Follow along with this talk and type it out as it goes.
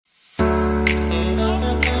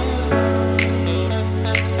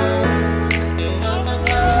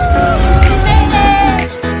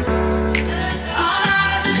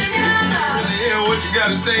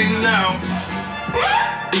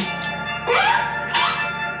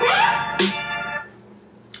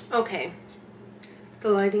Okay, the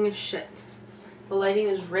lighting is shit. The lighting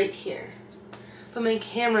is right here, but my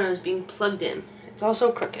camera is being plugged in. It's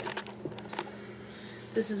also crooked.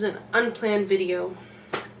 This is an unplanned video,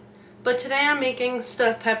 but today I'm making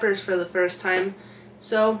stuffed peppers for the first time,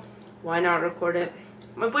 so why not record it?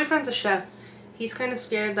 My boyfriend's a chef. He's kind of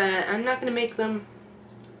scared that I'm not going to make them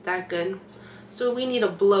that good, so we need to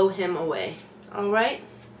blow him away. Alright?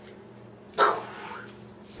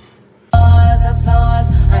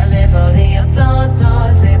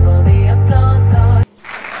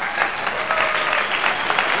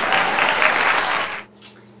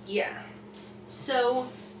 Yeah, so,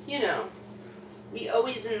 you know, we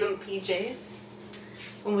always in them PJs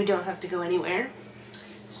when we don't have to go anywhere.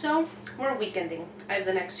 So, we're weekending. I have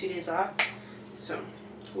the next 2 days off, so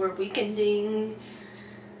we're weekending.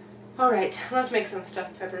 Alright, let's make some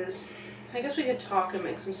stuffed peppers. I guess we could talk and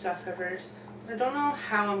make some stuffed peppers, but I don't know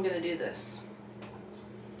how I'm gonna do this.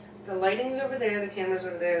 The lighting's over there, the camera's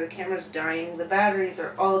over there, the camera's dying, the batteries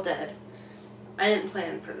are all dead. I didn't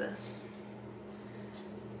plan for this.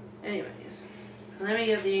 Anyways, let me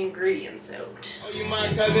get the ingredients out. Oh, you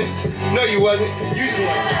my cousin? No, you wasn't. You just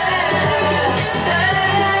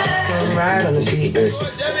right on the street.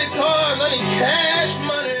 Debit card, money, cash,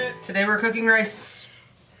 money. Today we're cooking rice.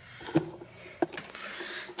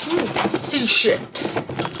 See shit.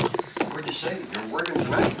 What'd you say? You're working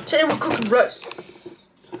tonight? Today we're cooking rice.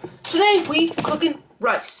 Today we cooking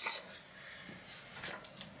rice.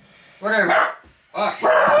 Whatever.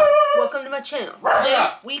 Welcome to my channel.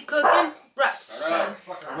 Today we cooking rice.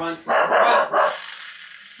 Run.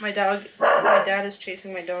 My dad is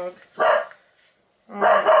chasing my dog.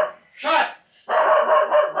 Alright. Shut!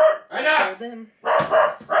 Right now! Hold him.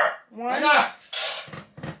 One. My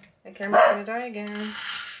camera's gonna die again.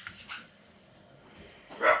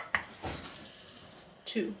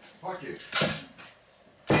 2. Fuck you.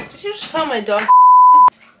 Did you just tell my dog?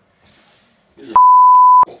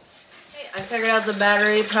 I figured out the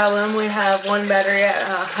battery problem. We have one battery at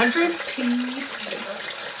 100 P's.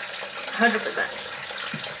 100%.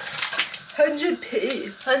 100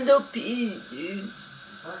 P, dude.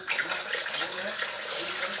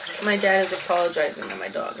 My dad is apologizing to my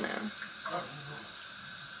dog now.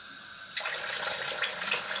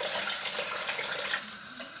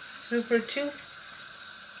 So for 2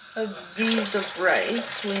 of these of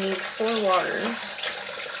rice, we need 4 waters.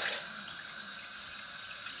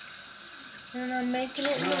 And I'm making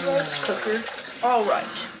it in the rice cooker.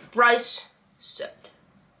 Alright, rice set.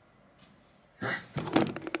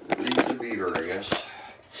 Leave the beaver, I guess.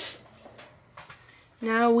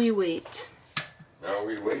 Now we wait. Now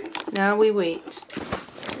we wait. Now we wait.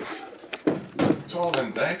 It's all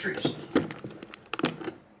them batteries.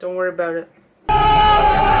 Don't worry about it. These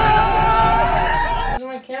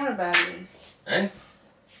are my camera batteries. Eh?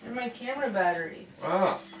 They're my camera batteries.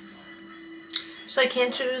 Oh. So I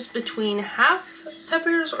can't choose between half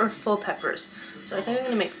peppers or full peppers. So I think I'm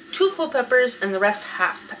going to make 2 full peppers and the rest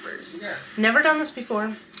half peppers. Yeah. Never done this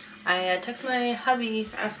before. I texted my hubby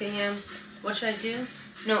asking him, what should I do?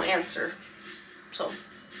 No answer. So,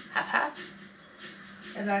 half-half?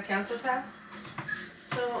 If that counts as half.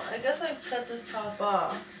 So I guess I cut this top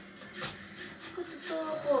off. Cut the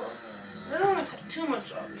top off. I don't want to cut too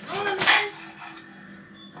much off. You know what I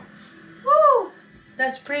mean? Woo!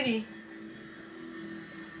 That's pretty.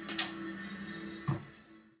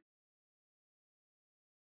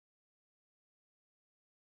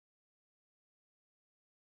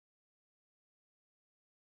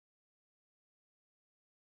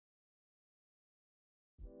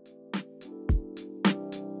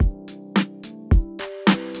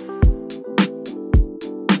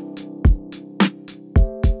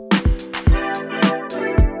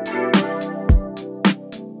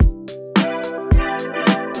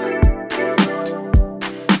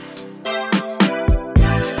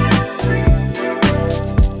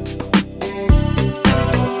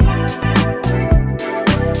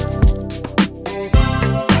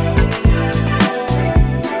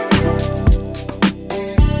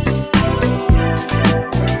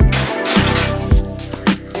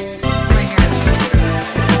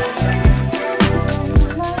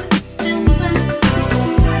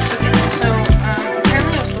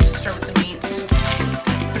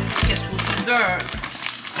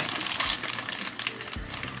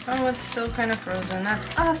 Oh, it's still kind of frozen. That's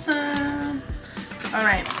awesome.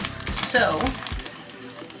 Alright, so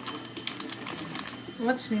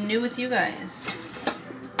what's new with you guys?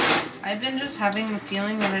 I've been just having the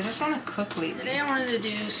feeling that I just want to cook lately. Today I wanted to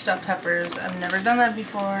do stuffed peppers. I've never done that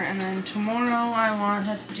before. And then tomorrow I want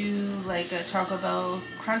to do like a Taco Bell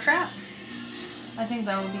crunch wrap. I think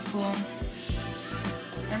that would be cool.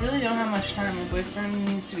 I really don't have much time. My boyfriend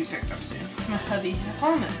needs to be picked up soon. My hubby. I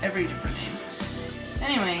call him every different name.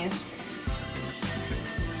 Anyways.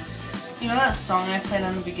 You know that song I played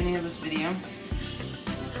on the beginning of this video?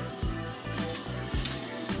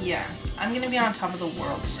 Yeah. I'm gonna be on top of the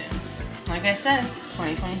world soon. Like I said,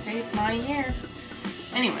 2023 is my year.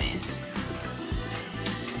 Anyways.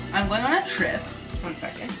 I'm going on a trip. 1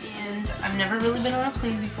 second. And I've never really been on a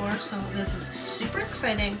plane before, so this is super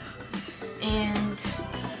exciting. And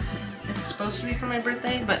it's supposed to be for my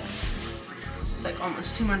birthday, but it's like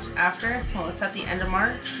almost 2 months after. Well, it's at the end of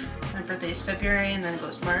March. My birthday is February and then it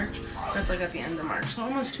goes March. But it's like at the end of March, so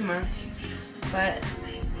almost 2 months. But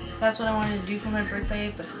that's what I wanted to do for my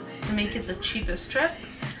birthday, but to make it the cheapest trip,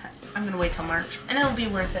 I'm gonna wait till March and it'll be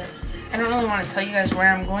worth it. I don't really want to tell you guys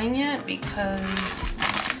where I'm going yet because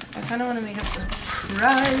I kind of want to make a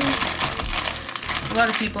surprise. A lot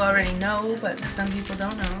of people already know, but some people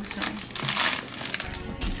don't know, so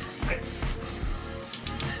we'll keep it secret.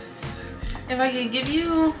 If I could give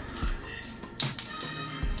you,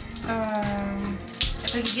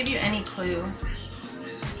 any clue,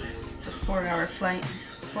 it's a 4-hour flight,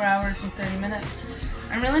 4 hours and 30 minutes.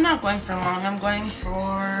 I'm really not going for long. I'm going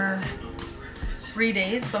for 3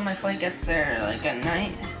 days, but my flight gets there like at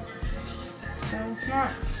night, so it's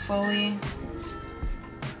not fully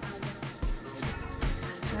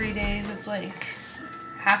 3 days. It's like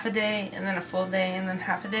half a day and then a full day and then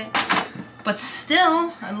half a day. But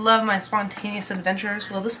still, I love my spontaneous adventures.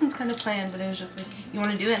 Well, this one's kind of planned, but it was just like, you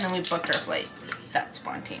want to do it? And then we booked our flight. That's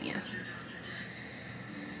spontaneous.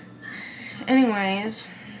 Anyways,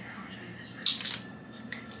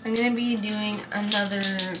 I'm going to be doing another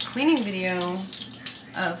cleaning video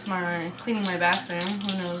of cleaning my bathroom.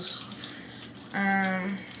 Who knows?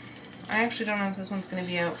 I actually don't know if this one's going to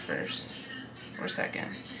be out first or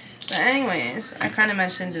second. But anyways, I kind of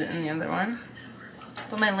mentioned it in the other one.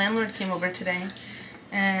 But my landlord came over today,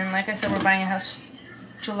 and like I said, we're buying a house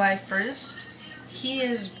July 1st. He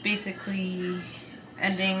is basically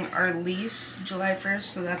ending our lease July 1st,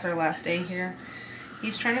 so that's our last day here.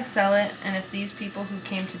 He's trying to sell it, and if these people who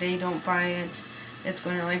came today don't buy it, it's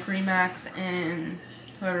going to like Remax, and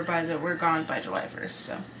whoever buys it, we're gone by July 1st.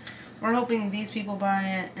 So we're hoping these people buy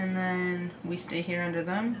it, and then we stay here under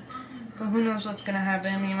them. But who knows what's going to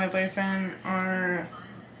happen. Me and my boyfriend are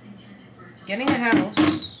getting a house,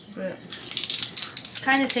 but it's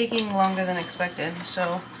kind of taking longer than expected,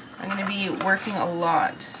 so I'm going to be working a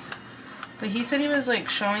lot. But he said he was like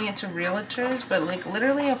showing it to realtors, but like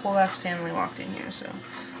literally a whole ass family walked in here, so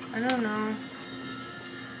I don't know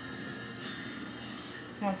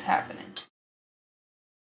what's happening.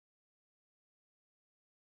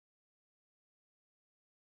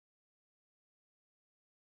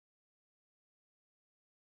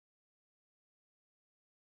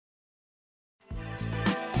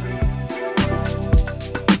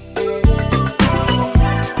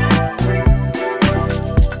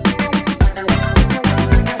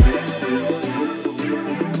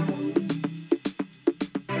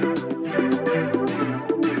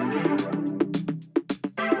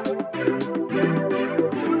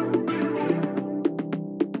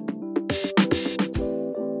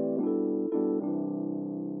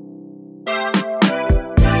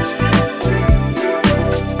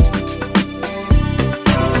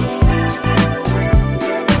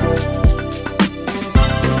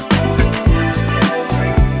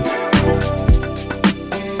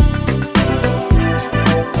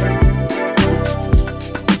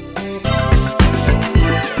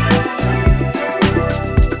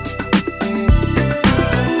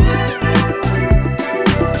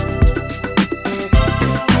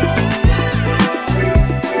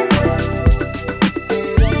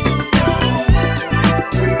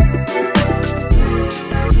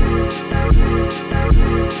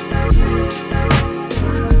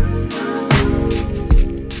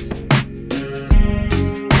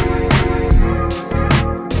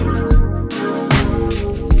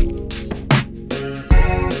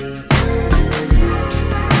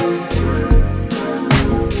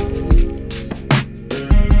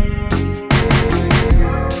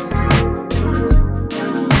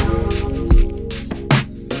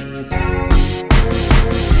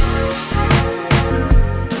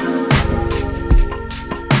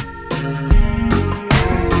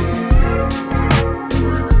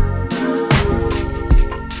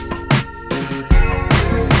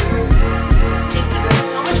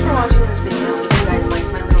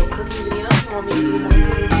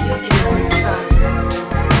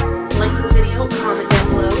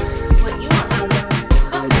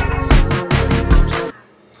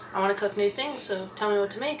 Cook new things, so tell me what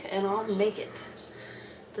to make and I'll make it.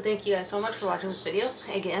 But thank you guys so much for watching this video.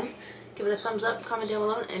 Again, give it a thumbs up, comment down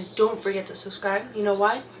below, and don't forget to subscribe. You know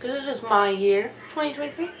why? Because it is my year,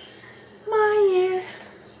 2023. My year.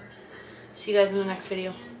 See you guys in the next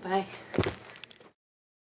video. Bye.